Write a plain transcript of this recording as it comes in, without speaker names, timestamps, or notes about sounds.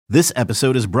This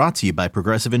episode is brought to you by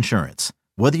Progressive Insurance.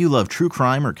 Whether you love true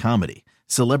crime or comedy,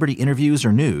 celebrity interviews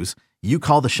or news, you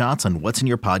call the shots on what's in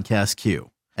your podcast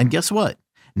queue. And guess what?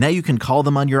 Now you can call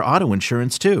them on your auto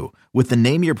insurance too with the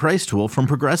Name Your Price tool from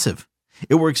Progressive.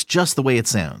 It works just the way it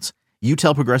sounds. You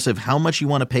tell Progressive how much you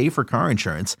want to pay for car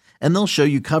insurance, and they'll show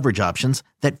you coverage options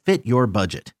that fit your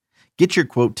budget. Get your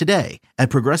quote today at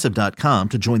Progressive.com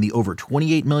to join the over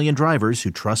 28 million drivers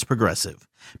who trust Progressive.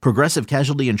 Progressive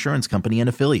Casualty Insurance Company and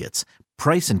Affiliates.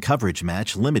 Price and coverage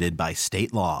match limited by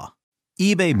state law.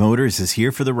 eBay Motors is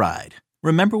here for the ride.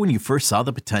 Remember when you first saw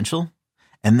the potential?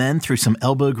 And then through some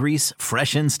elbow grease,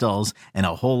 fresh installs, and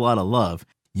a whole lot of love,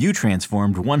 you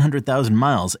transformed 100,000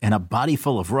 miles and a body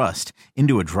full of rust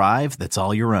into a drive that's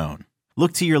all your own.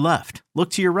 Look to your left.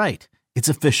 Look to your right. It's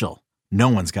official. No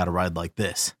one's got a ride like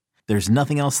this. There's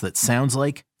nothing else that sounds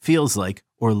like, feels like,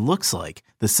 or looks like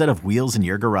the set of wheels in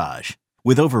your garage.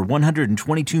 With over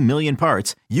 122 million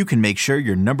parts, you can make sure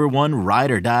your number one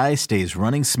ride or die stays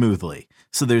running smoothly,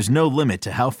 so there's no limit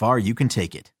to how far you can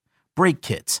take it. Brake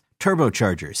kits,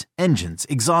 turbochargers, engines,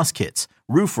 exhaust kits,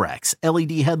 roof racks,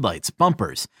 LED headlights,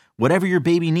 bumpers, whatever your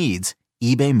baby needs,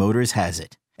 eBay Motors has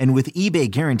it. And with eBay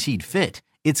Guaranteed Fit,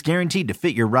 it's guaranteed to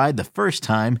fit your ride the first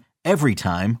time, every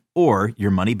time, or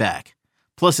your money back.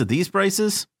 Plus, at these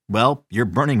prices, well, you're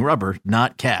burning rubber,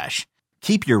 not cash.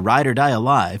 Keep your ride or die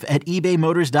alive at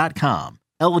ebaymotors.com.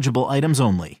 Eligible items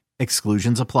only.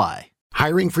 Exclusions apply.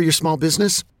 Hiring for your small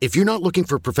business? If you're not looking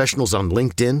for professionals on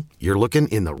LinkedIn, you're looking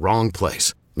in the wrong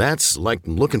place. That's like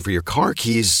looking for your car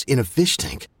keys in a fish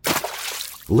tank.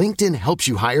 LinkedIn helps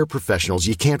you hire professionals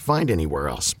you can't find anywhere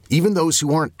else, even those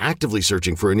who aren't actively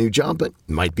searching for a new job but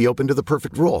might be open to the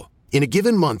perfect role. In a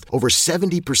given month, over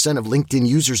 70% of LinkedIn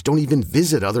users don't even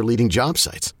visit other leading job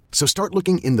sites. So start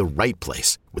looking in the right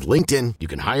place. With LinkedIn, you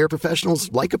can hire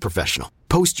professionals like a professional.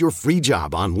 Post your free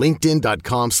job on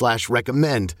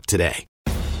linkedin.com/recommend today.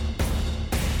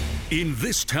 In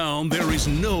this town, there is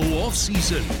no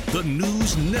off-season. The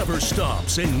news never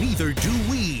stops, and neither do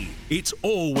we. It's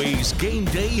always game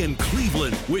day in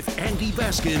Cleveland with Andy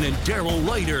Baskin and Daryl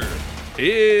Ryder.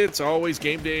 It's always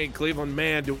game day in Cleveland.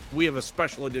 Man, do we have a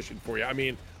special edition for you. I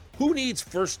mean, who needs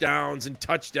first downs and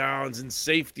touchdowns and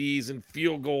safeties and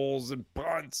field goals and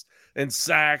punts and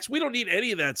sacks? We don't need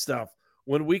any of that stuff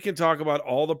when we can talk about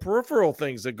all the peripheral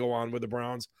things that go on with the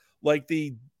Browns, like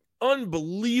the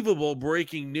unbelievable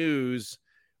breaking news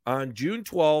on June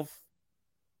 12th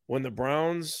when the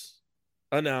Browns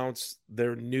announced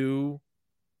their new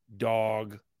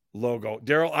Dawg logo.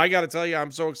 Daryl, I got to tell you,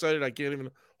 I'm so excited. I can't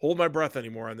even hold my breath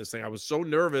anymore on this thing. I was so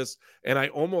nervous, and I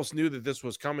almost knew that this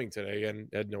was coming today and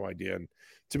had no idea. And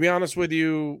to be honest with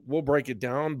you, we'll break it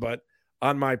down, but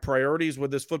on my priorities with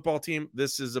this football team,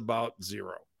 this is about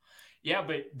zero. Yeah,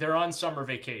 but they're on summer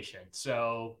vacation,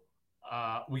 so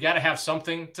we got to have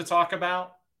something to talk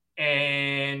about,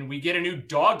 and we get a new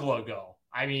Dawg logo.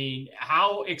 I mean,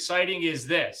 how exciting is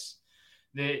this?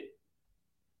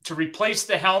 To replace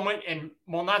the helmet and,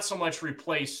 well, not so much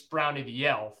replace Brownie the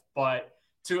Elf, but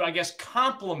to, I guess,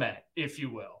 complement, if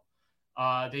you will.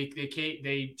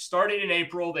 They started in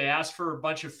April. They asked for a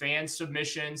bunch of fan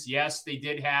submissions. Yes, they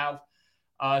did have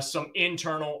some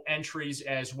internal entries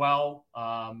as well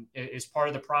as part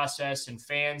of the process, and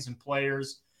fans and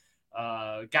players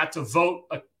got to vote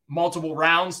multiple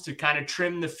rounds to kind of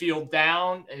trim the field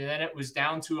down, and then it was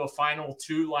down to a final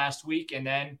 2 last week. And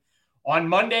then on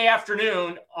Monday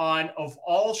afternoon, of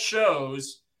all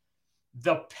shows,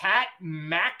 the Pat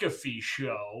McAfee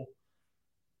show,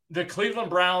 the Cleveland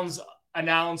Browns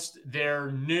announced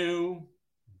their new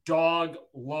Dawg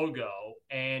logo,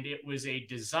 and it was a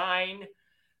design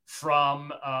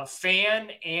from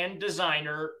fan and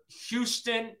designer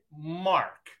Houston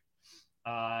Mark.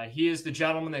 He is the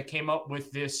gentleman that came up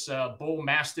with this Bull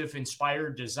Mastiff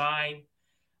inspired design.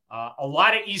 A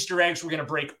lot of Easter eggs. We're going to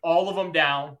break all of them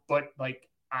down, but a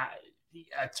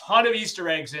ton of Easter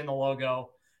eggs in the logo.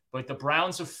 But the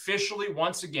Browns officially,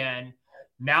 once again,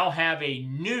 now have a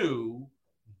new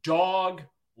Dawg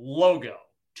logo.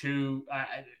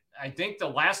 I think the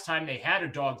last time they had a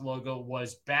Dawg logo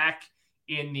was back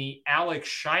in the Alex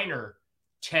Shiner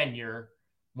tenure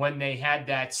when they had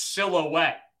that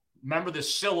silhouette. Remember the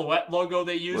silhouette logo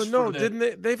they used? Well, no, didn't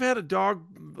they? They've had a Dawg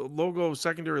logo,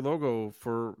 secondary logo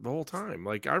for the whole time.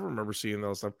 Like, I remember seeing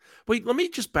those stuff. Wait, let me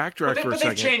just backtrack for a second. But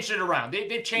they've changed it around.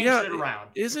 They've changed it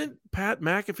around. Isn't Pat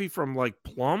McAfee from, like,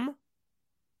 Plum?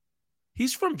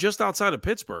 He's from just outside of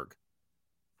Pittsburgh,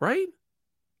 right?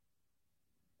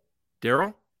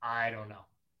 Daryl? I don't know.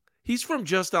 He's from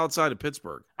just outside of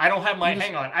Pittsburgh. I don't have my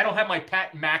I don't have my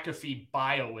Pat McAfee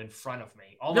bio in front of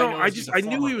me. I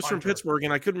knew he was from Pittsburgh,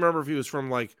 and I couldn't remember if he was from,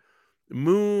 like,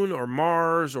 Moon or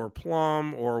Mars or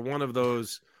Plum or one of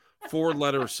those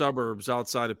 4-letter suburbs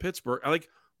outside of Pittsburgh. Like,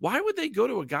 why would they go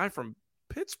to a guy from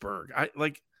Pittsburgh?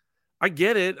 I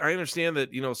get it. I understand that,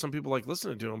 some people like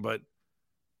listening to him, but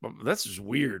that's just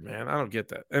weird, man. I don't get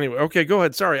that. Anyway, okay, go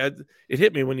ahead. Sorry. It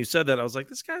hit me when you said that. I was like,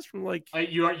 this guy's from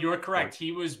you're correct.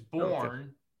 He was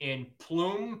born in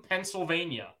Plume,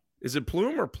 Pennsylvania. Is it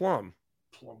Plume or Plum?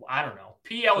 I don't know.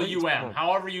 Plum.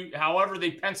 However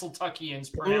the Pennsylvanians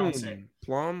pronounce it.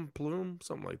 Plume,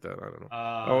 something like that. I don't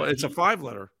know. It's a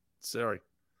 5-letter. Sorry.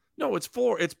 No, it's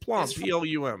 4. It's Plum.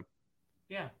 Plum.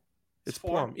 Yeah. It's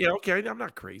Plum. Yeah, okay. I'm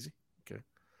not crazy. Okay.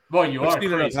 Well, I've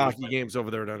seen enough hockey games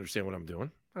over there to understand what I'm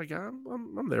doing.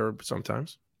 I'm there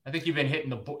sometimes. I think you've been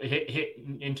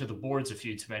hitting into the boards a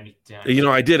few too many times.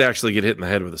 I did actually get hit in the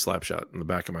head with a slap shot in the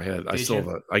back of my head.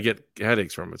 I get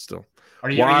headaches from it still. Are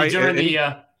you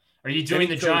doing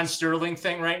the John Sterling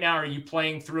thing right now? Are you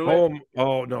playing through it?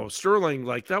 Oh no, Sterling,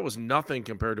 that was nothing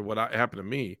compared to what happened to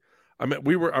me. I mean,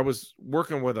 I was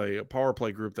working with a power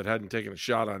play group that hadn't taken a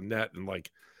shot on net in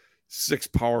 6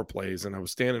 power plays, and I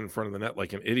was standing in front of the net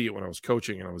like an idiot when I was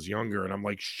coaching and I was younger, and I'm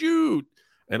like, shoot.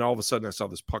 And all of a sudden I saw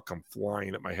this puck come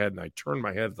flying at my head, and I turned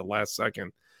my head at the last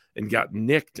second and got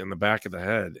nicked in the back of the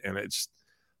head. And it's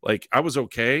I was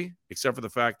okay, except for the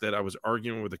fact that I was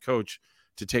arguing with the coach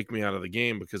to take me out of the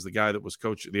game because the guy that was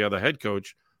the other head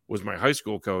coach was my high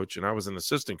school coach, and I was an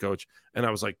assistant coach. And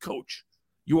I was like, Coach,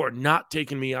 you are not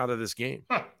taking me out of this game.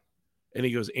 Huh. And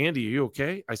he goes, Andy, are you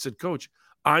okay? I said, Coach,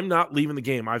 I'm not leaving the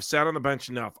game. I've sat on the bench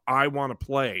enough. I want to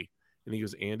play. And he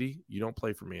goes, Andy, you don't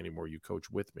play for me anymore. You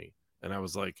coach with me. And I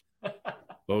was like,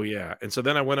 oh, yeah. And so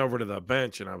then I went over to the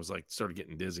bench, and I was started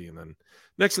getting dizzy. And then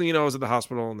next thing you know, I was at the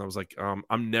hospital, and I was like,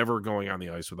 I'm never going on the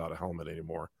ice without a helmet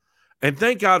anymore. And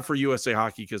thank God for USA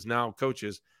Hockey, because now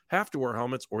coaches have to wear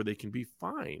helmets or they can be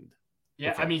fined.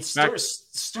 Yeah, I mean,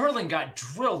 Sterling got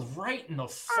drilled right in the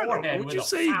forehead. Would you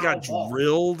say he got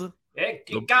drilled?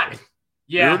 It got –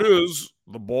 yeah. Here it is.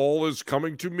 The ball is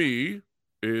coming to me.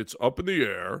 It's up in the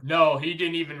air. No, he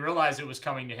didn't even realize it was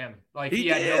coming to him. He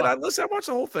did. I watched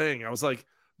the whole thing. I was like,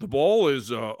 the ball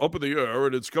is up in the air,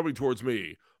 and it's coming towards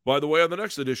me. By the way, on the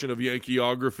next edition of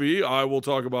Yankeeography, I will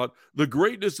talk about the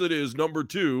greatness that is number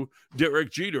 2,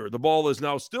 Derek Jeter. The ball is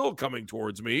now still coming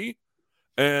towards me,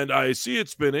 and I see it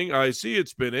spinning.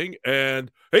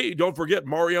 And, hey, don't forget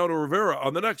Mariano Rivera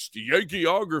on the next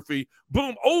Yankeeography.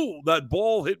 Boom. Oh, that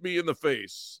ball hit me in the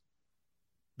face.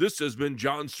 This has been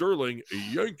John Sterling,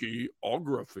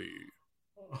 Yankeeography.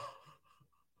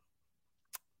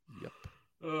 Yep.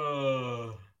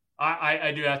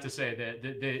 I do have to say that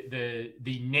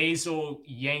the nasal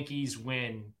Yankees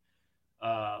win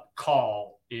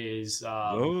call is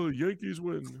Yankees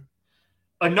win.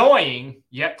 Annoying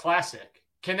yet classic.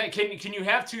 Can you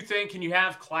have two things? Can you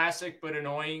have classic but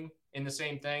annoying in the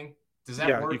same thing? Does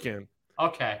that work? Yeah, you can.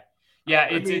 Okay.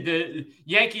 Yeah, the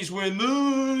Yankees win.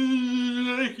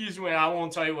 The Yankees win. I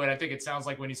won't tell you what I think it sounds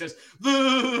like when he says the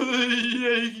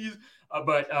Yankees.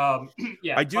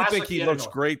 Yeah, I do think he looks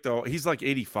great, though. He's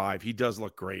 85. He does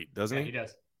look great, doesn't he? He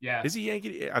does. Yeah. Is he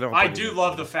Yankee? I do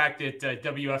love the fact that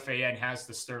WFAN has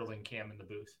the Sterling cam in the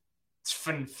booth. It's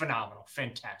phenomenal.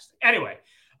 Fantastic. Anyway,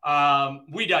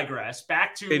 we digress.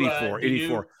 Back to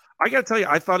 84. I got to tell you,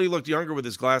 I thought he looked younger with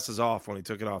his glasses off when he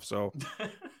took it off. So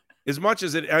as much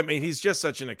as he's just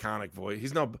such an iconic voice.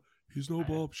 He's no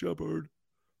Bob Shepard.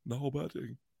 No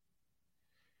betting.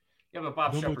 Yeah, but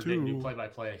Bob Shepard didn't do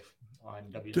play-by-play on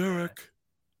WFAN. Derek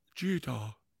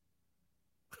Jeter.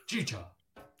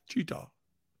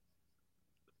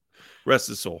 Rest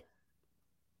his soul.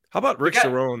 How about Rick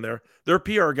Cerrone there? Their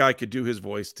PR guy could do his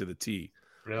voice to the T.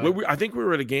 Really? I think we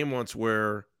were at a game once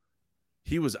where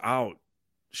he was out.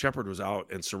 Shepard was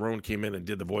out, and Cerrone came in and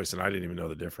did the voice, and I didn't even know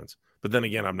the difference. But then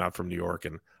again, I'm not from New York,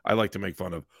 and I like to make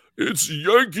fun of, it's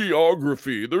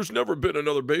Yankeeography. There's never been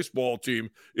another baseball team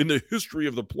in the history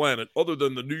of the planet other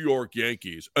than the New York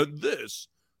Yankees. And this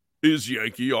is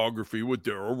Yankeeography with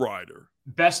Darryl Ryder.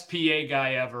 Best PA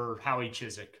guy ever, Howie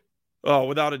Chiswick. Oh,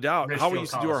 without a doubt. Richfield Howie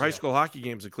used to do our high Coliseum. school hockey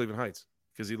games at Cleveland Heights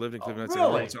because he lived in Cleveland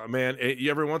Heights. Really? Man,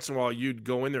 every once in a while, you'd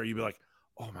go in there, you'd be like,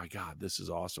 oh, my God, this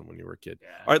is awesome when you were a kid. Yeah,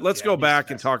 all right, let's go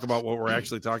back and talk about what we're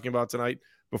actually talking about tonight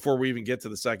before we even get to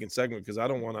the second segment, because I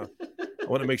want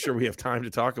to make sure we have time to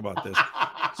talk about this.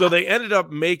 So they ended up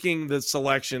making the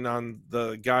selection on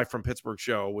the guy from Pittsburgh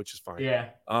show, which is fine. Yeah.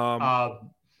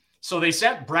 So they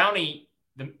sent Brownie,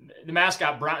 the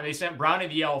mascot, they sent Brownie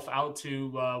the Elf out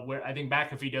to where I think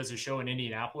McAfee does his show in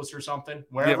Indianapolis or something.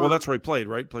 Yeah, well, that's where he played,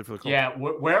 right? Played for the Colts. Yeah,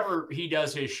 wherever he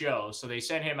does his show. So they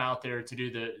sent him out there to do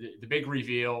the big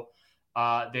reveal.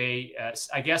 They,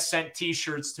 I guess, sent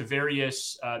T-shirts to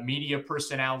various media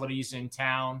personalities in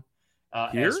town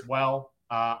as well.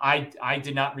 I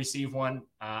did not receive one.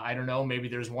 I don't know. Maybe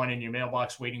there's one in your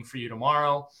mailbox waiting for you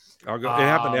tomorrow. I'll go. It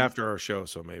happened after our show,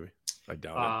 so maybe. I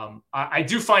doubt it. I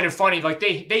do find it funny. Like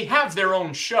they have their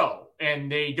own show,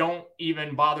 and they don't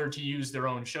even bother to use their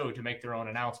own show to make their own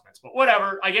announcements. But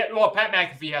whatever. Well, Pat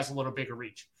McAfee has a little bigger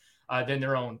reach than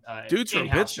their own. Dude's from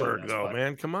Pittsburgh, though,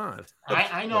 man. Come on.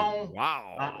 I know.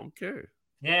 Wow. Okay.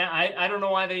 Yeah, I don't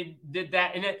know why they did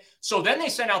that. And so then they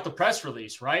sent out the press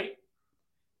release, right?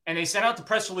 And they sent out the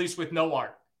press release with no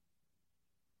art.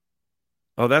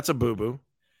 Oh, that's a boo-boo.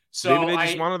 So maybe they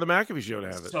just wanted the McAfee show to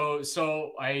have it.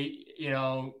 So I,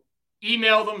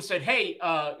 emailed them, said, hey,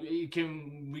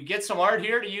 can we get some art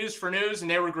here to use for news? And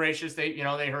they were gracious. They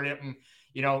heard it and,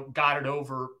 got it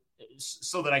over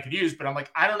so that I could use. But I'm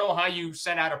like, I don't know how you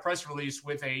sent out a press release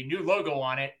with a new logo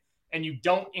on it and you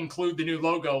don't include the new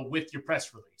logo with your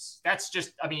press release. That's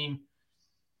just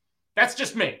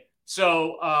me.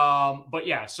 So, but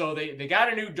yeah, so they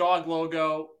got a new Dawg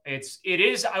logo. It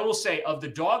is, I will say, of the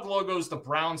Dawg logos the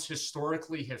Browns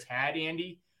historically have had,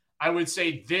 Andy, I would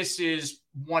say this is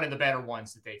one of the better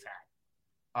ones that they've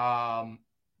had,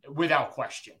 without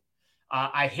question.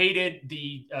 I hated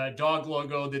the Dawg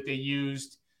logo that they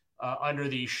used under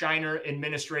the Shiner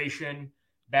administration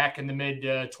back in the mid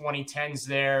 2010s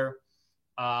there.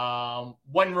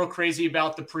 Wasn't real crazy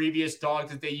about the previous Dawg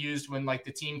that they used when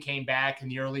the team came back in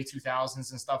the early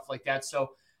 2000s and stuff like that. So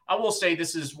I will say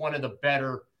this is one of the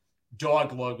better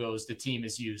Dawg logos the team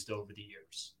has used over the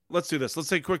years. Let's do this. Let's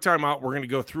take a quick time out. We're going to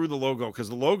go through the logo because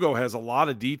the logo has a lot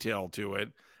of detail to it,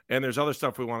 and there's other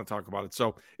stuff we want to talk about it.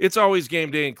 So it's always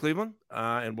game day in Cleveland,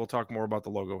 and we'll talk more about the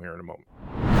logo here in a moment.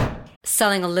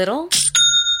 Selling a little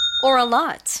or a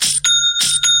lot?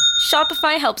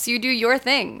 Shopify helps you do your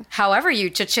thing, however you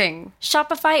cha-ching.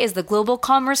 Shopify is the global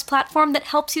commerce platform that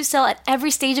helps you sell at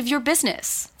every stage of your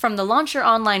business. From the launch your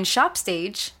online shop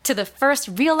stage, to the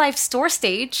first real-life store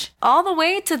stage, all the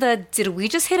way to the did we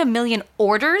just hit 1 million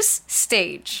orders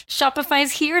stage.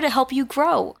 Shopify's here to help you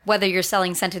grow. Whether you're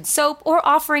selling scented soap or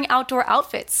offering outdoor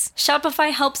outfits,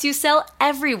 Shopify helps you sell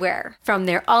everywhere. From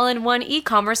their all-in-one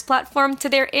e-commerce platform to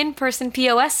their in-person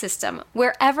POS system,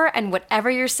 wherever and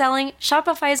whatever you're selling,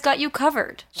 Shopify's got you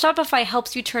covered. Shopify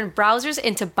helps you turn browsers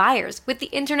into buyers with the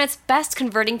internet's best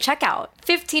converting checkout.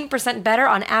 15% better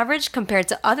on average compared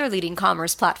to other leading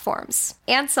commerce platforms.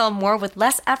 And sell more with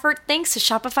less effort thanks to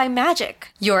Shopify Magic,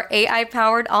 your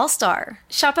AI-powered all-star.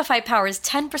 Shopify powers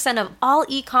 10% of all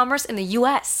e-commerce in the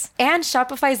US. And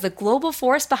Shopify is the global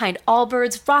force behind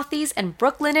Allbirds, Rothy's, and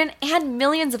Brooklinen, and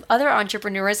millions of other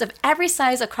entrepreneurs of every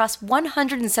size across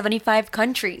 175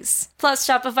 countries. Plus,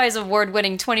 Shopify's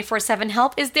award-winning 24/7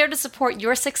 help is there to support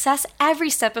your success every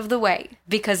step of the way.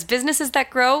 Because businesses that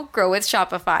grow with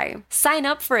Shopify. Sign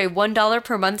up for a $1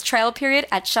 per month trial period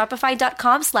at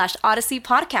shopify.com/Odyssey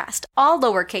Podcast, all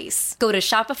lowercase. Go to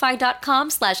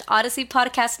shopify.com/Odyssey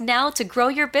Podcast now to grow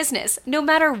your business, no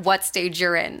matter what stage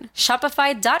you're in.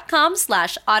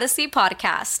 Shopify.com/Odyssey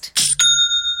Podcast.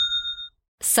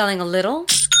 Selling a little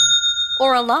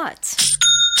or a lot?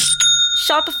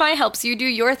 Shopify helps you do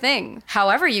your thing,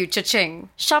 however you cha-ching.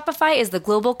 Shopify is the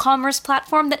global commerce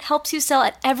platform that helps you sell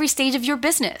at every stage of your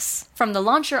business. From the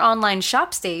launch your online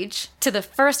shop stage, to the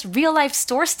first real-life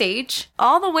store stage,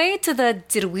 all the way to the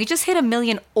did we just hit 1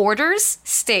 million orders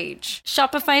stage.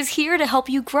 Shopify's here to help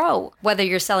you grow. Whether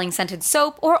you're selling scented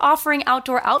soap or offering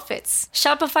outdoor outfits,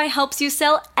 Shopify helps you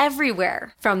sell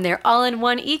everywhere. From their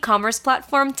all-in-one e-commerce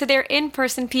platform to their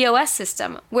in-person POS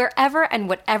system, wherever and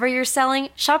whatever you're selling,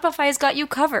 Shopify's got you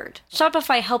covered.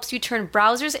 Shopify helps you turn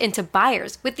browsers into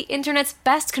buyers with the internet's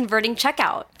best converting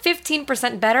checkout.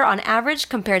 15% better on average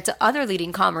compared to other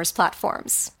leading commerce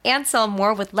platforms. And sell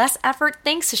more with less effort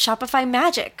thanks to Shopify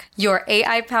Magic, your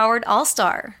AI-powered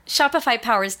all-star. Shopify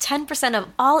powers 10% of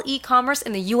all e-commerce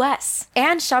in the US.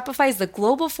 And Shopify is the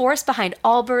global force behind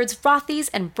Allbirds, Rothy's,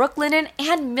 and Brooklinen,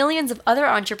 and millions of other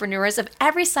entrepreneurs of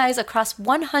every size across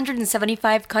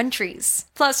 175 countries.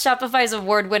 Plus, Shopify's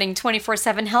award-winning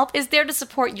 24/7 help is there to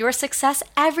support your success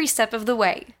every step of the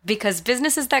way. Because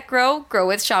businesses that grow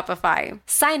with Shopify.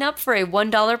 Sign up for a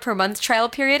 $1 per month trial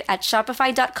period at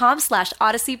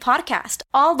shopify.com/Odyssey Podcast,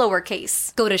 all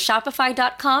lowercase. Go to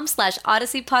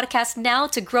shopify.com/Odyssey Podcast now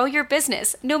to grow your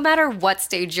business, no matter what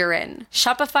stage you're in.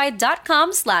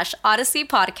 Shopify.com/Odyssey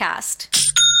Podcast.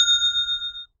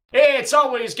 Hey, it's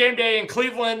always game day in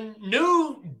Cleveland.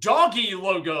 New Doggy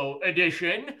logo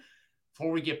edition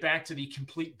Before we get back to the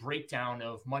complete breakdown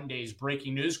of Monday's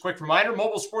breaking news, quick reminder,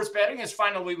 mobile sports betting is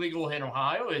finally legal in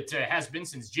Ohio. It has been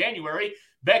since January.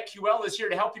 BetQL is here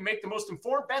to help you make the most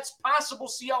informed bets possible.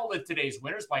 See all of today's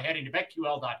winners by heading to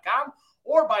BetQL.com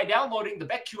or by downloading the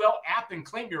BetQL app and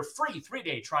claim your free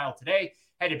 3-day trial today.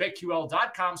 Head to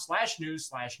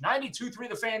BetQL.com/news/923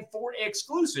 The Fan for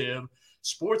exclusive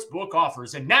sportsbook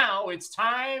offers. And now it's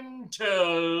time to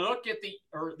look at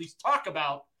or at least talk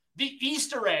about the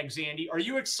Easter eggs, Andy. Are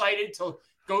you excited to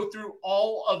go through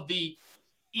all of the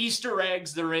Easter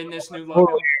eggs that are in this new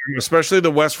logo? Especially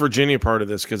the West Virginia part of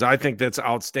this, because I think that's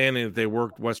outstanding that they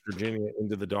worked West Virginia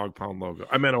into the Dog Pound logo.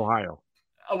 I meant Ohio.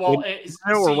 Ohio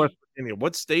or West Virginia?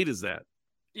 What state is that?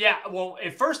 Yeah, well,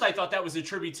 at first I thought that was a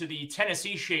tribute to the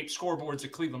Tennessee-shaped scoreboards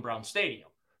at Cleveland Brown Stadium.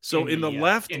 So in the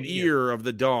left ear of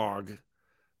the dog,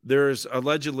 there's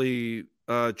allegedly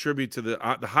a tribute to the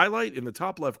highlight in the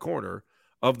top left corner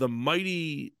of the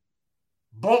mighty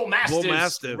Bull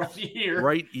Mastiff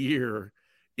right ear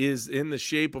is in the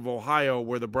shape of Ohio,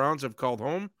 where the Browns have called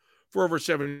home for over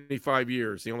 75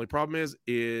 years. The only problem is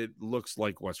it looks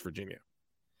like West Virginia.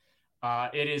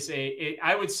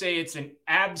 I would say it's an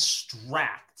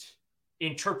abstract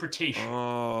interpretation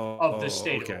of the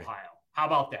state of Ohio. How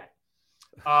about that?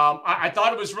 I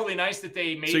thought it was really nice that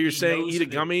they made. So you're saying eat a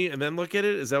gummy and then look at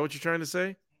it? Is that what you're trying to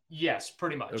say? Yes,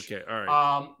 pretty much. Okay, all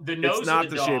right. The nose it's not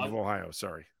of the the dog, shape of Ohio.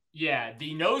 Sorry. Yeah,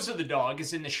 the nose of the dog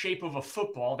is in the shape of a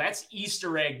football. That's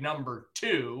Easter egg number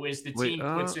 2. Is the team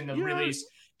puts in the release,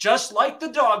 just like the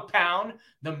Dog Pound.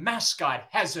 The mascot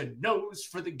has a nose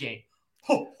for the game.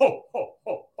 Ho ho ho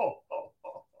ho ho ho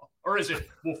ho. Or is it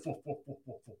woof woof woof woof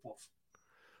woof woof woof?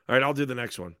 All right, I'll do the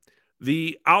next one.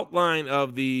 The outline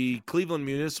of the Cleveland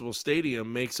Municipal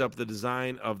Stadium makes up the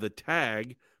design of the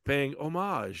tag, paying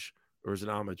homage, or is it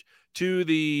homage, to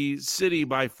the city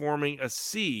by forming a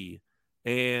C,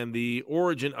 and the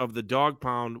origin of the Dog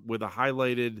Pound with a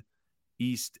highlighted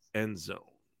east end zone.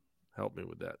 Help me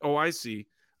with that. Oh, I see.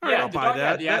 All right, I'll buy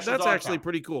that. That's actually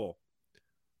pretty cool.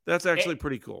 That's actually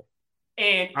pretty cool.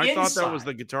 And I thought that was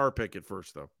the guitar pick at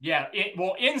first, though. Yeah,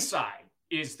 inside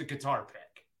is the guitar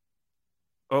pick.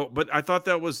 Oh, but I thought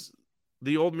that was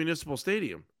the old Municipal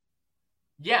Stadium.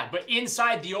 Yeah, but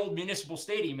inside the old Municipal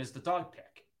Stadium is the dog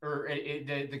pick, or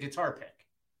the guitar pick.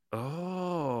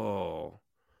 Oh,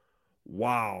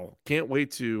 wow! Can't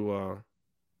wait to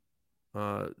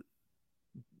watch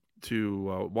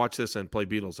this and play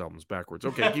Beatles albums backwards.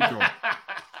 Okay, keep going.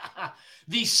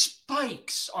 The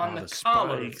spikes on the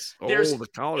collars. There's the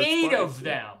collar 8 spikes. Of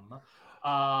them.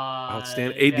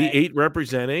 Outstanding. The 8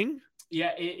 representing.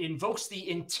 Yeah, it invokes the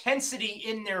intensity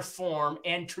in their form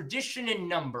and tradition in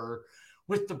number,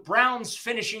 with the Browns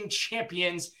finishing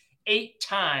champions 8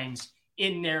 times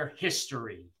in their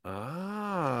history.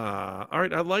 All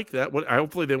right. I like that.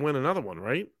 Hopefully they win another one,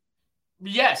 right?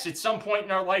 Yes, at some point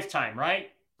in our lifetime,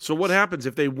 right? So what happens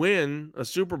if they win a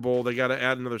Super Bowl? They got to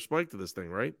add another spike to this thing,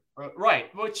 right?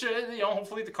 Right. Which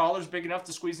hopefully the collar's big enough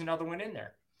to squeeze another one in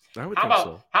there. I would think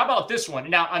so. How about this one?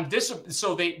 Now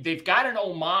so they've got an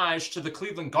homage to the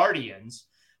Cleveland Guardians,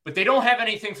 but they don't have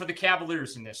anything for the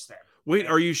Cavaliers in this thing. Wait,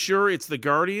 are you sure it's the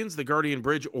Guardians, the Guardian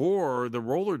Bridge, or the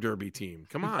roller derby team?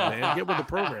 Come on, man, get with the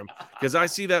program, because I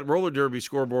see that roller derby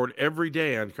scoreboard every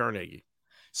day on Carnegie.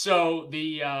 So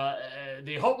the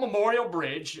Hope Memorial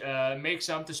Bridge makes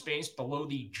up the space below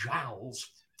the jowls,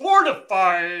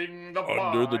 fortifying the under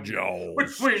bond the jowls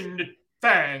between the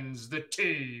fans, the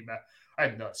team,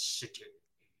 and the city.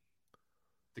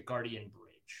 The Guardian Bridge.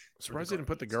 Surprised they didn't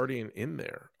put the Guardian in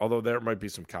there. Although there might be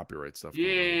some copyright stuff. Yeah,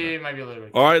 it might be a little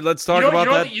bit. All right, let's talk about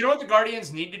that. You know what the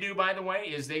Guardians need to do, by the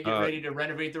way, is they get ready to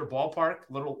renovate their ballpark.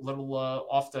 Little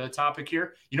off the topic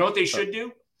here. You know what they should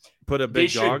do? Put a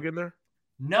big dog in there?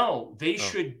 No, they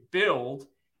should build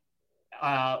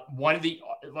one of the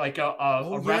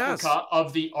a replica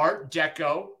of the Art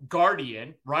Deco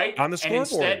Guardian, right? On the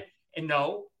scoreboard.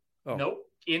 Nope.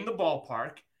 In the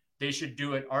ballpark, they should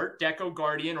do an Art Deco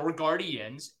Guardian or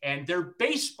Guardians, and they're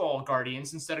baseball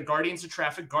Guardians instead of Guardians of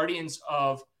Traffic, Guardians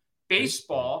of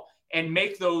Baseball, and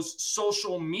make those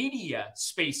social media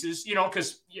spaces,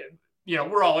 because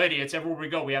we're all idiots. Everywhere we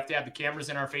go, we have to have the cameras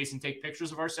in our face and take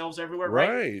pictures of ourselves everywhere,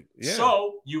 right? Right. Yeah.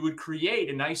 So you would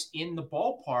create a nice in the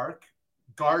ballpark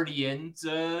Guardians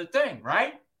thing,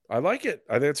 right? I like it.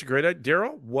 I think it's a great idea.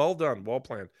 Daryl, well done. Well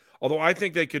planned. Although I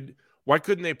think they could. Why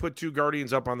couldn't they put 2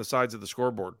 Guardians up on the sides of the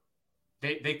scoreboard?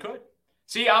 They could.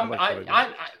 See,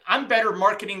 I'm better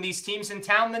marketing these teams in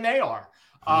town than they are.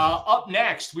 Up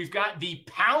next, we've got the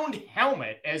Pound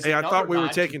helmet. I thought we were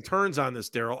taking turns on this,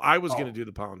 Daryl. I was going to do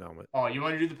the Pound helmet. Oh, you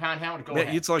want to do the Pound helmet? Go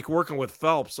ahead. It's like working with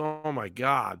Phelps. Oh my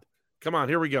God! Come on,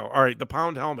 here we go. All right, the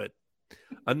Pound helmet.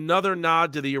 Another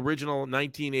nod to the original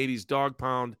 1980s dog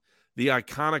pound, the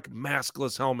iconic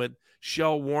maskless helmet,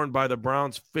 shell worn by the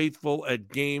Browns faithful at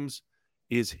games,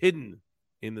 is hidden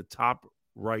in the top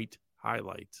right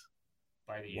highlight.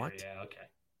 By the what? Yeah, okay.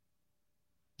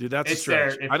 Dude, that's it's a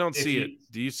stretch. there. I don't see it.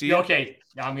 Do you see it? Okay,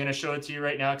 now I'm going to show it to you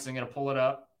right now because I'm going to pull it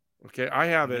up. Okay, I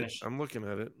have it. I'm looking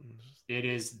at it. It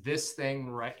is this thing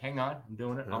right. Hang on. I'm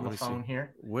doing it on the phone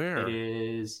here. Where? It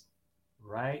is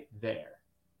right there.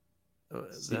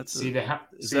 Is that the a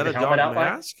helmet dog outline?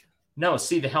 mask? No,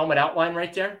 see the helmet outline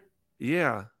right there?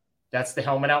 Yeah. That's the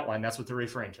helmet outline. That's what they're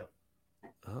referring to.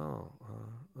 Oh,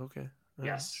 okay.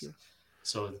 Yes. Sure.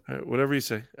 So whatever you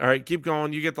say. All right, keep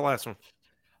going. You get the last one.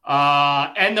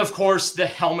 And of course, the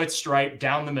helmet stripe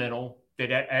down the middle.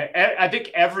 I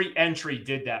think every entry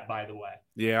did that, by the way.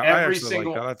 Yeah, every I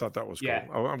single. Like that. I thought that was cool.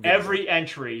 Yeah, every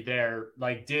entry there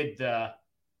did the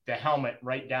helmet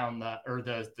right down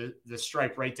the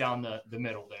stripe right down the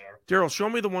middle there. Daryl, show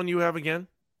me the one you have again.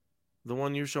 The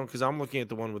one you're showing, because I'm looking at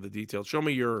the one with the details. Show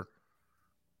me your.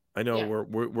 I know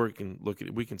we can look at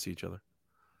it. We can see each other.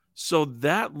 So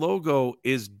that logo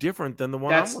is different than the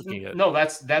one I'm looking at. No,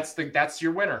 that's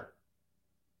your winner.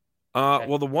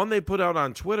 Well, the one they put out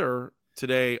on Twitter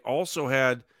today also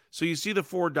had. So you see the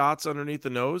 4 dots underneath the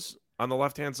nose on the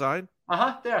left-hand side?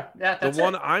 There. Yeah, that's the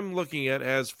one I'm looking at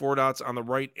has 4 dots on the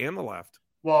right and the left.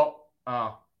 Well,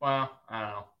 I don't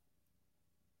know.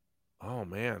 Oh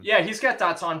man. Yeah, he's got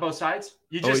dots on both sides.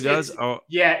 He does.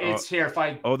 It's here. If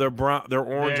I. Oh, they're brown. They're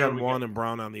orange on one and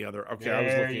brown on the other. Okay, I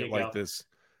was looking at it like this.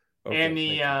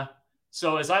 Okay, and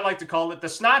so as I like to call it, the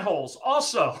snot holes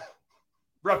also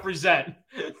represent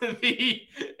the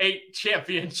 8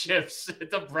 championships that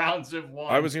the Browns have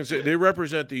won. I was going to say they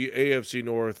represent the AFC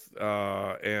North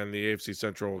and the AFC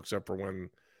Central, except for when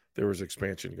there was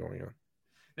expansion going on.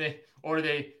 They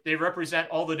represent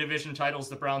all the division titles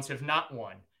the Browns have not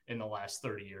won in the last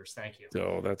 30 years. Thank you.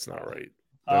 No, that's not right.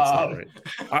 That's not right.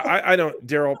 I don't,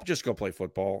 Daryl, just go play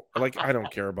football. Like, I don't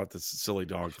care about this silly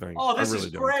dog thing. Oh, this really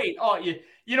is great. Oh, you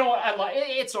know what?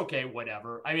 It's okay.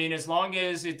 Whatever. I mean, as long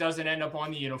as it doesn't end up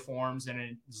on the uniforms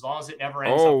and as long as it never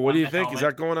ends up on what do you the think? helmet. Is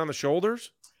that going on the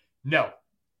shoulders? No.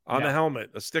 On the helmet,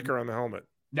 a sticker on the helmet.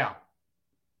 No.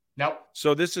 Nope.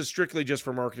 So this is strictly just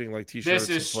for marketing, like T-shirts.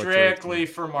 This is strictly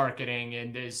for marketing.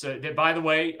 And by the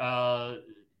way,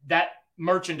 that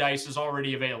merchandise is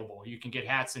already available. You can get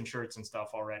hats and shirts and stuff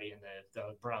already in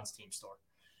the Browns team store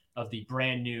of the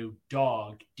brand new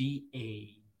Dawg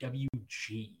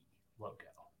DAWG logo.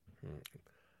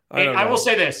 I will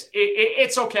say this: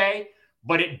 it's okay,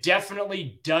 but it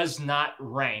definitely does not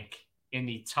rank in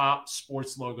the top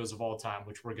sports logos of all time,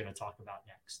 which we're going to talk about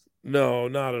next. No,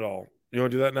 not at all. You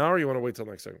want to do that now, or you want to wait till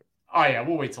next segment? Oh yeah,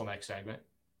 we'll wait till next segment.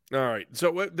 All right.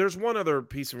 So there's one other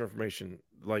piece of information.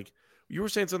 Like, you were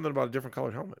saying something about a different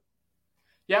colored helmet.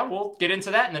 Yeah, we'll get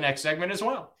into that in the next segment as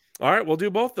well. All right, we'll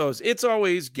do both those. It's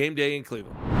always game day in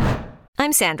Cleveland.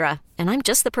 I'm Sandra, and I'm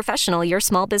just the professional your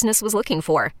small business was looking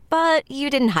for. But you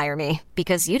didn't hire me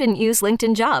because you didn't use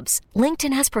LinkedIn Jobs.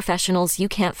 LinkedIn has professionals you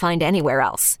can't find anywhere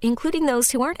else, including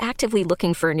those who aren't actively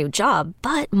looking for a new job,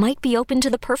 but might be open to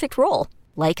the perfect role,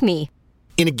 like me.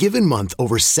 In a given month,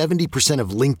 over 70%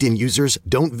 of LinkedIn users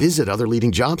don't visit other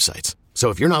leading job sites. So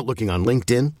if you're not looking on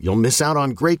LinkedIn, you'll miss out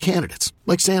on great candidates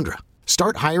like Sandra.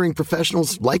 Start hiring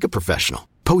professionals like a professional.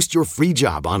 Post your free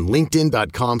job on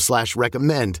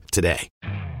linkedin.com/recommend today.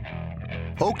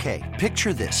 Okay,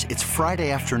 picture this. It's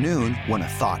Friday afternoon when a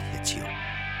thought hits you.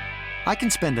 I can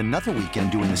spend another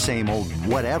weekend doing the same old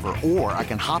whatever, or I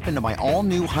can hop into my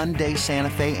all-new Hyundai Santa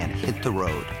Fe and hit the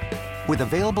road. With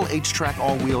available H-Track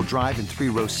all-wheel drive and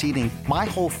 3-row seating, my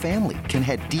whole family can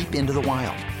head deep into the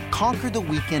wild. Conquer the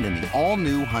weekend in the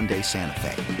all-new Hyundai Santa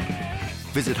Fe.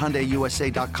 Visit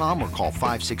HyundaiUSA.com or call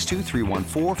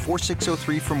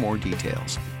 562-314-4603 for more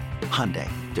details. Hyundai,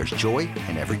 there's joy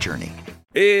in every journey.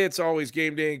 It's always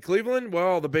game day in Cleveland.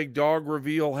 Well, the big dog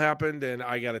reveal happened, and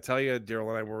I got to tell you, Daryl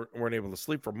and I weren't able to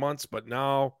sleep for months, but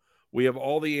now we have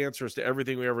all the answers to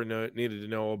everything we ever needed to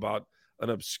know about an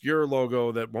obscure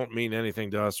logo that won't mean anything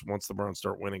to us once the Browns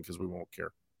start winning because we won't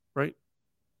care, right?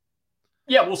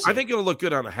 Yeah, we'll see. I think it'll look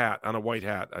good on a hat, on a white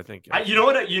hat. I think. You know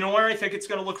what? You know where I think it's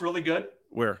going to look really good?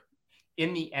 Where?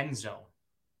 In the end zone.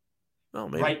 Oh,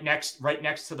 maybe. Right next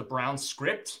to the Browns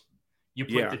script. You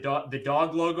put the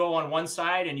dog logo on one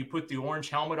side, and you put the orange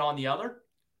helmet on the other.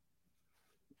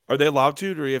 Are they allowed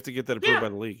to, or do you have to get that approved by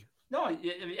the league? No.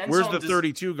 Where's the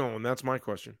 32 going? That's my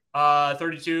question.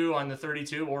 32 on the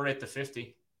 32 or at the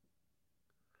 50.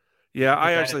 Yeah,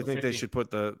 I actually think they should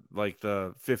put the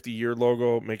 50-year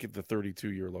logo, make it the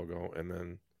 32-year logo, and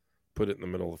then put it in the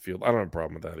middle of the field. I don't have a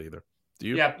problem with that either. Do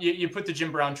you? Yeah, you put the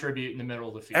Jim Brown tribute in the middle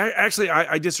of the field. Actually,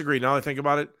 I disagree. Now that I think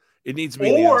about it, it needs to be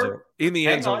in the end zone. In the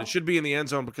end zone. On. It should be in the end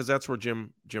zone because that's where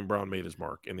Jim Brown made his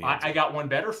mark, in the end zone. I got one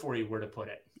better for you where to put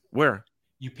it. Where?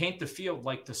 You paint the field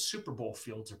like the Super Bowl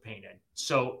fields are painted.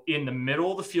 So in the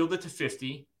middle of the field at the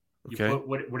 50, you put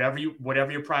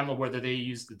whatever your primal, whether they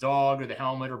use the dog or the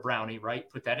helmet or brownie, right?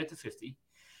 Put that at the 50.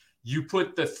 You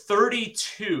put the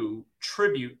 32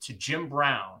 tribute to Jim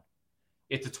Brown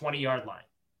at the 20-yard line.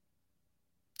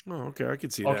 Oh, okay. I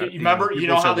can see that. Okay, you remember, you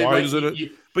know how they why isn't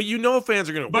it? But you know fans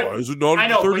are going to, why is it not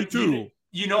at 32?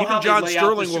 You know even how John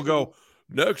Sterling will go,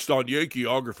 next on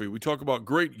Yankeeography, we talk about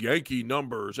great Yankee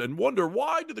numbers and wonder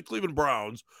why did the Cleveland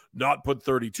Browns not put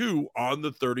 32 on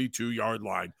the 32-yard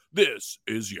line? This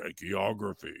is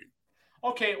Yankeeography.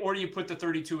 Okay, or you put the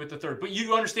 32 at the third. But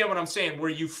you understand what I'm saying, where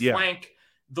you flank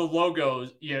the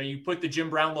logos. You know, you put the Jim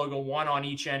Brown logo one on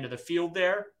each end of the field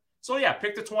there. So, yeah,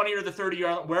 pick the 20 or the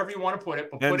 30-yard, wherever you want to put it,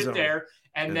 but put it there.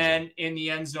 And then in the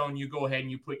end zone, you go ahead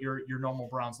and you put your normal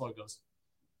Browns logos.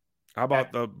 How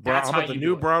about the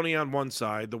new brownie on one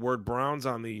side, the word Browns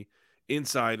on the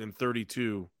inside, and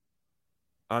 32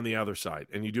 on the other side?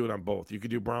 And you do it on both. You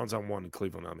could do Browns on one and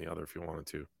Cleveland on the other if you wanted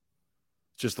to.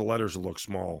 Just the letters will look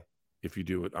small if you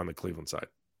do it on the Cleveland side.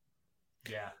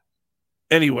 Yeah.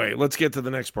 Anyway, let's get to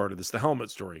the next part of this, the helmet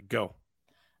story. Go.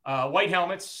 White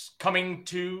helmets coming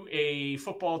to a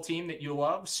football team that you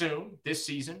love soon this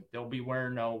season. They'll be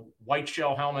wearing white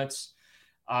shell helmets.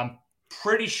 I'm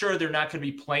pretty sure they're not going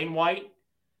to be plain white.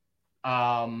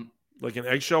 Like an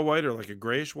eggshell white or like a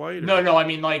grayish white? Or? No. I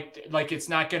mean, like it's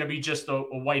not going to be just a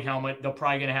white helmet. They're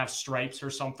probably going to have stripes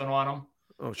or something on them.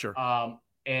 Oh, sure.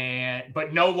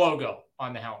 But no logo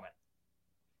on the helmet.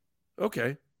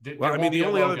 Okay. Well, I mean, the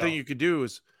only other thing you could do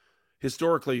is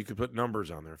historically you could put numbers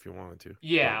on there if you wanted to.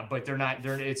 Yeah, but they're not.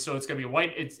 It's going to be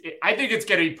white. I think it's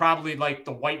going to be probably like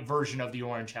the white version of the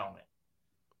orange helmet.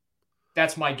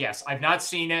 That's my guess. I've not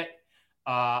seen it.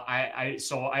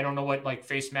 So I don't know what like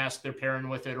face mask they're pairing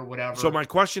with it or whatever. So my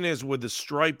question is, would the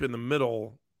stripe in the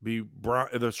middle be brown?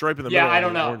 The stripe in the middle? Yeah, I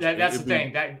don't know. That's the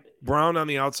thing. That brown on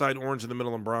the outside, orange in the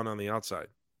middle, and brown on the outside.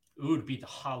 It would be the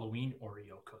Halloween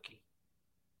Oreo cookie.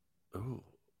 Oh,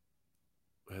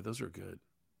 yeah, those are good.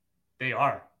 They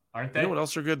are, aren't they? You know what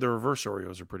else are good? The reverse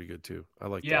Oreos are pretty good too. I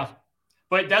like those.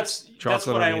 But that's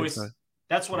what I always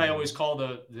call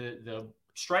the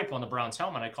stripe on the Browns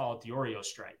helmet. I call it the Oreo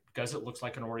stripe because it looks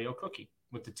like an Oreo cookie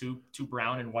with the two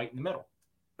brown and white in the middle.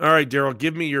 All right, Daryl,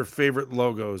 give me your favorite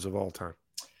logos of all time.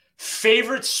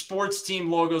 Favorite sports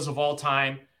team logos of all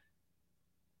time.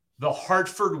 The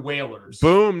Hartford Whalers.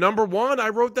 Boom, number one. I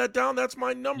wrote that down. That's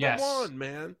my number one,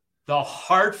 man. The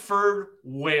Hartford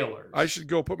Whalers. I should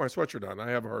go put my sweatshirt on.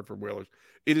 I have a Hartford Whalers.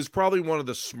 It is probably one of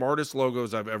the smartest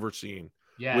logos I've ever seen.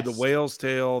 Yes. With the whale's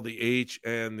tail, the H,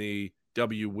 and the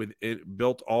W with it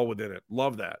built all within it.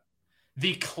 Love that.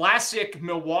 The classic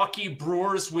Milwaukee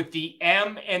Brewers with the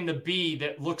M and the B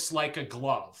that looks like a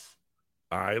glove.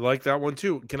 I like that one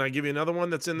too. Can I give you another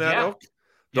one that's in that ilk?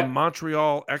 The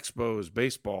Montreal Expos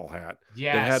baseball hat.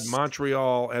 Yes. That had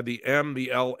Montreal, had the M,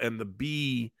 the L, and the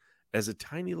B as a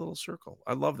tiny little circle.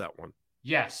 I love that one.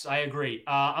 Yes, I agree.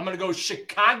 I'm going to go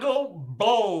Chicago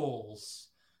Bulls.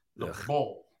 The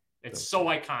Bull. It's so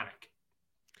iconic.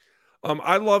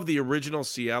 I love the original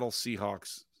Seattle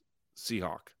Seahawks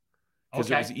Seahawk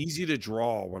because it was easy to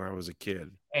draw when I was a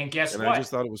kid. And guess what? I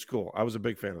just thought it was cool. I was a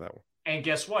big fan of that one. And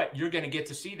guess what? You're going to get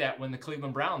to see that when the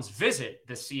Cleveland Browns visit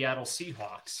the Seattle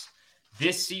Seahawks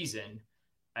this season.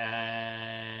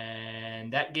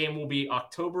 And that game will be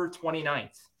October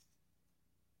 29th.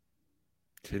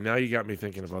 Okay, now you got me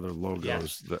thinking of other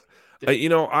logos. While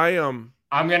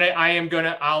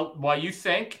you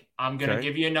think, I'm going to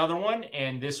give you another one.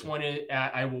 And this one is,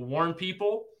 I will warn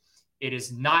people, it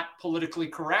is not politically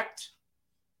correct,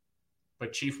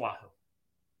 but Chief Wahoo.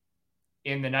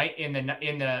 In the late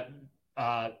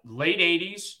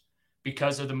 80s,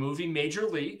 because of the movie Major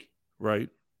League. Right.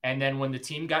 And then when the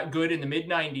team got good in the mid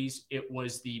 90s, it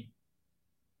was the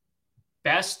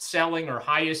best selling or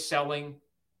highest selling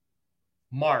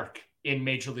mark in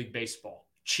Major League Baseball.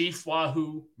 Chief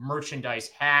Wahoo merchandise,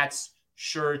 hats,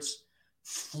 shirts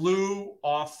flew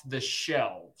off the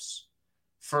shelves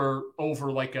for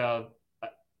over like a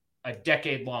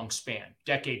decade-long span,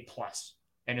 decade plus.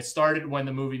 And it started when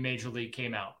the movie Major League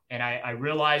came out. And I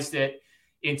realized that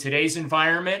in today's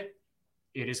environment,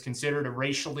 it is considered a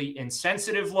racially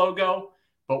insensitive logo,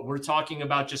 but we're talking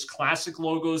about just classic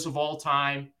logos of all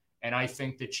time. And I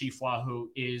think that Chief Wahoo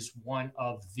is one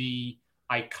of the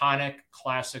iconic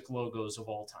classic logos of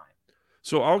all time.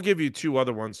 So I'll give you two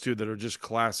other ones too that are just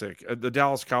classic. The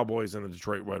Dallas Cowboys and the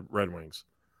Detroit Red Wings.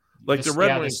 Like the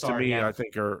Red Wings to me, I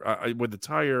think are with the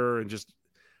tire and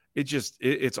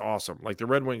it's awesome. Like the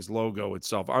Red Wings logo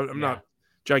itself. I'm not a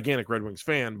gigantic Red Wings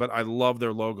fan, but I love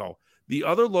their logo. The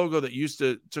other logo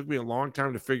that took me a long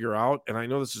time to figure out, and I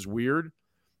know this is weird,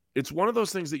 it's one of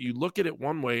those things that you look at it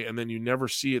one way and then you never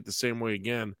see it the same way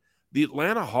again. The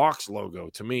Atlanta Hawks logo,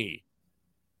 to me.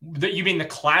 You mean the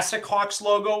classic Hawks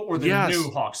logo or the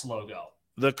new Hawks logo?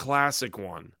 The classic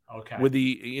one. Okay. With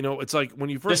the, it's like when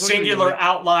you first the singular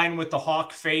outline with the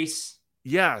hawk face.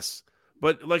 Yes.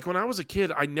 But like when I was a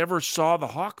kid, I never saw the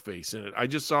hawk face in it. I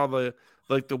just saw the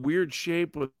weird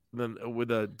shape with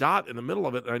a dot in the middle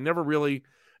of it. And I never really,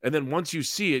 and then once you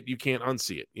see it, you can't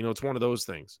unsee it. It's one of those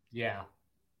things. Yeah.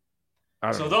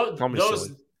 I don't know.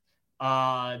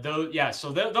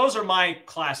 Those are my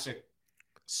classic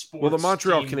sports. Well, the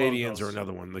Montreal Canadiens are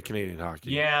another one, the Canadian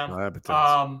hockey. Yeah.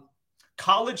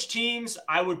 College teams,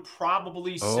 I would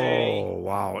probably say. Oh,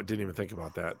 wow. I didn't even think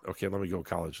about that. Okay, let me go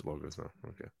college logos now.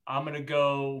 Okay. I'm gonna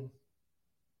go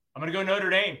Notre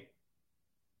Dame.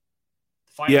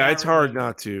 It's hard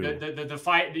not to. The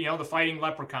fighting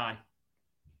leprechaun.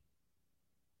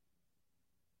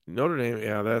 Notre Dame,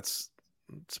 it's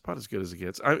about as good as it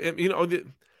gets. I hate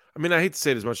to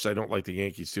say it as much as I don't like the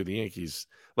Yankees too. The Yankees,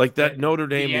 like that Notre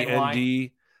Dame,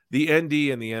 the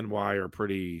ND and the NY are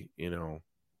pretty,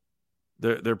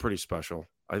 they're pretty special.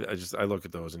 I look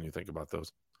at those and you think about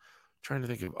those. I'm trying to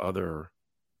think of other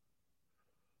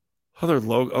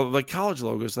logo, like college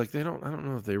logos. Like I don't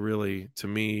know if they really, to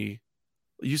me,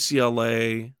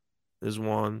 UCLA is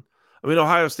one. I mean,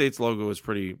 Ohio State's logo is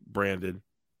pretty branded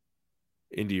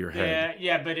into your head.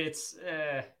 Yeah, but it's.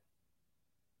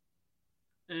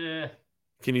 Can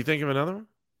you think of another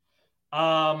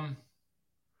one?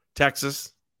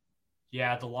 Texas.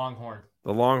 Yeah, the Longhorn.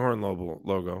 The Longhorn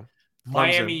logo.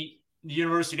 Miami,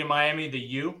 University of Miami, the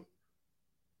U.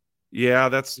 Yeah,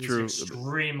 that's true.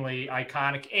 Extremely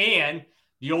iconic. And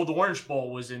the old Orange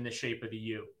Bowl was in the shape of the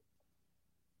U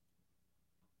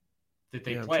that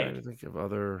they played. I'm trying to think of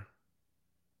other.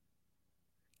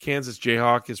 Kansas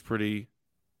Jayhawk is pretty.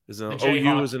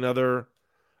 OU is another.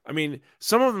 I mean,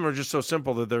 some of them are just so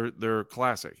simple that they're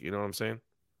classic. You know what I'm saying?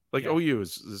 Like OU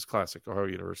is classic. Ohio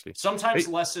University. Sometimes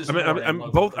less is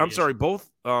more. Both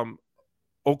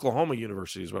Oklahoma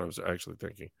University is what I was actually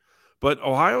thinking. But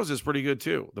Ohio's is pretty good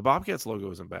too. The Bobcats logo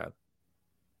isn't bad.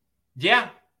 Yeah.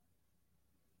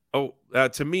 Oh,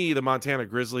 to me, the Montana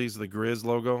Grizzlies, the Grizz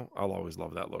logo, I'll always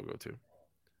love that logo too.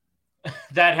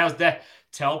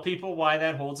 Tell people why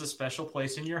that holds a special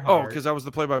place in your heart. Oh, because I was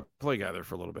the play-by-play guy there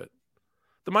for a little bit.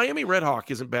 The Miami Red Hawk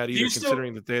isn't bad either,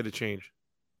 considering that they had to change.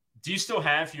 Do you still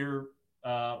have your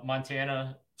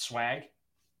Montana swag?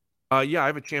 Yeah, I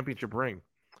have a championship ring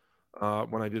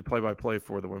when I did play-by-play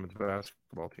for the women's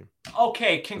basketball team.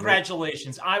 Okay,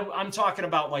 congratulations. I'm talking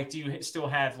about, like, do you still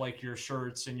have, like, your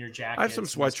shirts and your jackets? I have some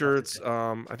sweatshirts.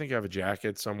 I think I have a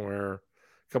jacket somewhere, a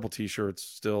couple T-shirts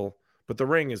still. But the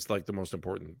ring is, like, the most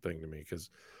important thing to me because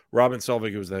Robin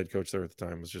Selvig, who was the head coach there at the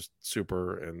time, was just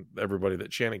super. And everybody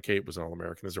Shannon Kate was an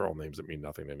All-American. These are all names that mean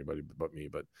nothing to anybody but me,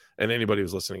 and anybody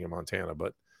who's listening in Montana.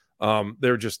 But they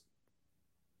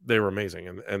were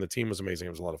amazing. And the team was amazing.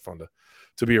 It was a lot of fun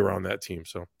to be around that team.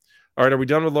 So, all right, are we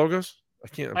done with logos? I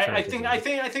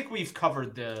think we've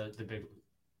covered the big.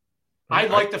 I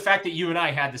like the fact that you and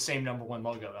I had the same number one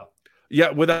logo, though.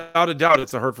 Yeah, without a doubt,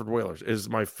 it's the Hertford Whalers. It is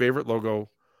my favorite logo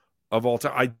of all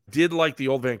time. I did like the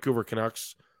old Vancouver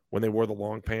Canucks when they wore the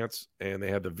long pants and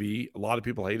they had the V. A lot of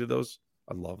people hated those.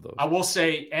 I love those. I will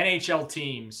say NHL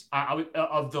teams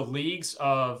of the leagues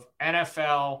of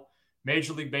NFL,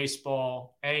 Major League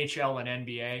Baseball, NHL, and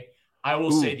NBA. I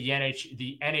will say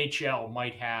the NHL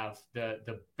might have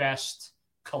the best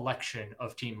collection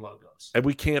of team logos. And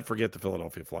we can't forget the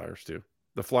Philadelphia Flyers too.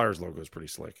 The Flyers logo is pretty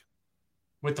slick.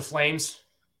 With the flames?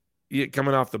 Yeah,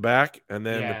 coming off the back and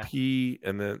then the P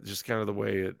and then just kind of the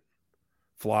way it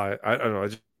fly. I don't know. I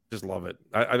just love it.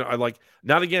 I like,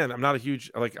 not again. I'm not a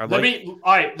huge, all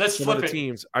right, let's flip it.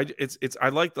 Teams. I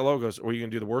like the logos. Are you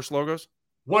going to do the worst logos?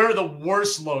 What are the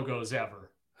worst logos ever?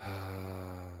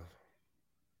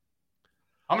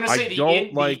 I'm going to say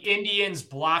the Indians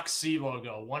Block C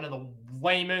logo. One of the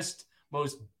lamest,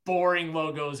 most boring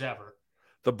logos ever.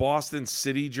 The Boston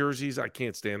City jerseys, I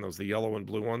can't stand those. The yellow and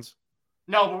blue ones.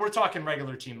 No, but we're talking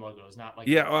regular team logos, not like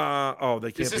they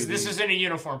can't. This isn't a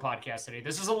uniform podcast today.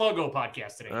 This is a logo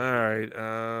podcast today. All right,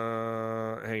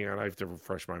 hang on. I have to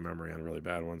refresh my memory on really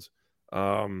bad ones.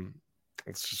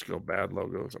 Let's just go bad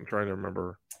logos. I'm trying to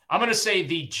remember. I'm going to say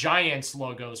the Giants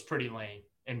logo is pretty lame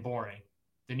and boring.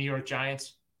 The New York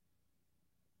Giants.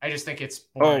 I just think it's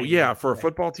boring. Oh, yeah. For a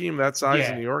football team that size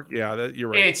in New York, you're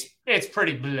right. It's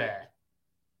pretty bleh.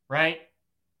 right?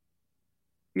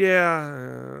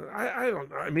 Yeah, I don't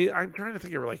know. I mean, I'm trying to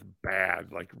think of like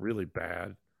bad, like really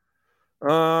bad.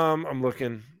 I'm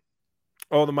looking.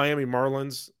 Oh, the Miami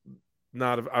Marlins.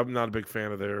 I'm not a big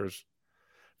fan of theirs.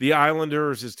 The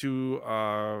Islanders is too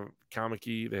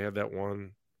comic-y. They had that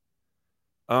one.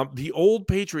 The old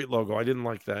Patriot logo, I didn't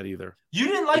like that either. You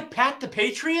didn't like Pat the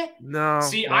Patriot? No.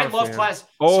 See, I love classic.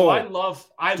 Oh, so I love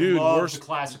the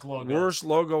classic logo. Worst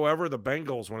logo ever, the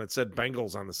Bengals, when it said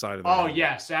Bengals on the side of the helmet.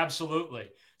 Yes, absolutely.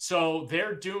 So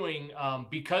they're doing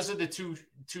because of the two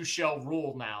shell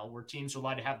rule now, where teams are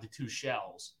allowed to have the two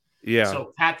shells. Yeah.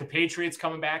 So Pat the Patriot's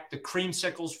coming back. The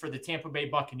creamsicles for the Tampa Bay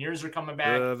Buccaneers are coming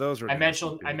back. Those are. I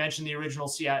mentioned the original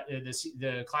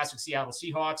the classic Seattle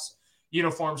Seahawks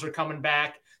uniforms are coming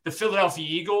back. The Philadelphia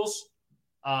Eagles.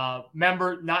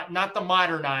 Remember, not the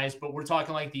modernized, but we're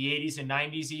talking like the 80s and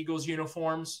 90s Eagles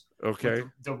uniforms. Okay.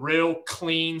 The real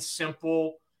clean,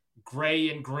 simple gray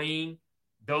and green.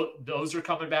 Those are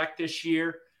coming back this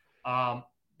year. I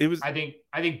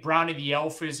think Brownie the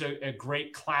Elf is a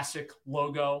great classic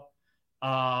logo.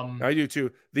 I do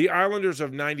too. The Islanders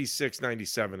of 96,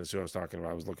 97 is who I was talking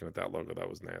about. I was looking at that logo. That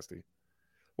was nasty.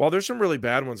 Well, there's some really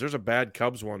bad ones. There's a bad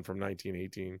Cubs one from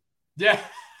 1918. Yeah.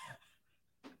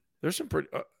 There's some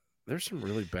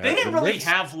really bad. They didn't really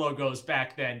have logos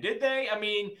back then, did they? I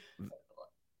mean,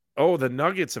 the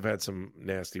Nuggets have had some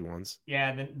nasty ones.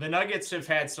 Yeah, the Nuggets have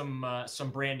had some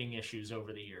branding issues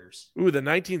over the years. Ooh, the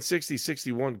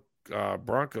 1960-61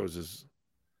 Broncos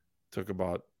took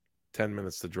about 10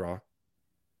 minutes to draw,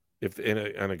 if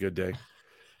on a good day.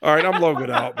 All right, I'm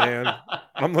logoed out, man.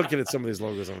 I'm looking at some of these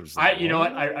logos. I'm just you know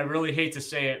what? I really hate to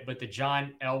say it, but the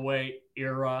John Elway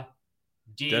era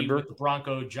D Denver? With the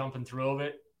Bronco jumping through of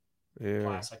it. Yeah.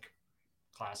 Classic.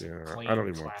 Yeah, clean, I don't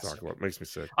even want to talk about it. It makes me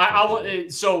sick.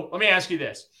 So let me ask you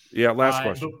this. Yeah, last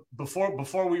question.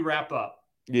 Before we wrap up.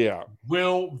 Yeah.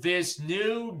 Will this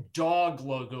new Dawg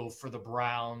logo for the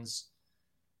Browns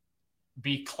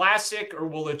be classic, or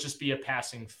will it just be a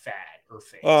passing fad or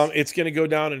phase? It's going to go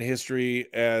down in history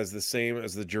as the same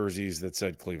as the jerseys that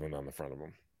said Cleveland on the front of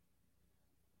them.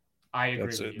 I agree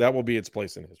with you. That will be its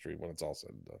place in history when it's all said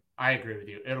and done. I agree with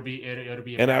you. It'll be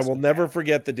and I will never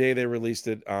forget the day they released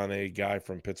it on a guy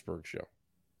from Pittsburgh show.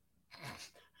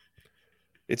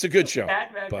 It's a good show,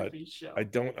 but I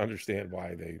don't understand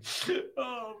why they.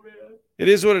 Oh man! It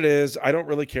is what it is. I don't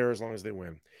really care as long as they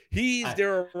win. He's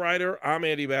Daryl Ryder. I'm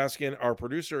Andy Baskin. Our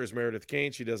producer is Meredith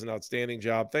Kane. She does an outstanding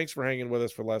job. Thanks for hanging with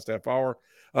us for the last half hour.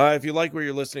 If you like what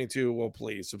you're listening to, well,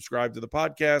 please subscribe to the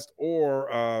podcast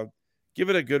or give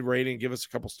it a good rating. Give us a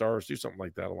couple stars. Do something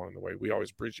like that along the way. We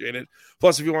always appreciate it.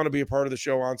 Plus, if you want to be a part of the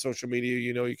show on social media,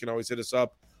 you can always hit us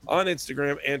up on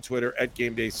Instagram and Twitter at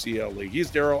Game Day CL League. He's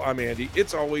Daryl. I'm Andy.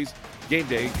 It's always Game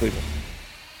Day in Cleveland.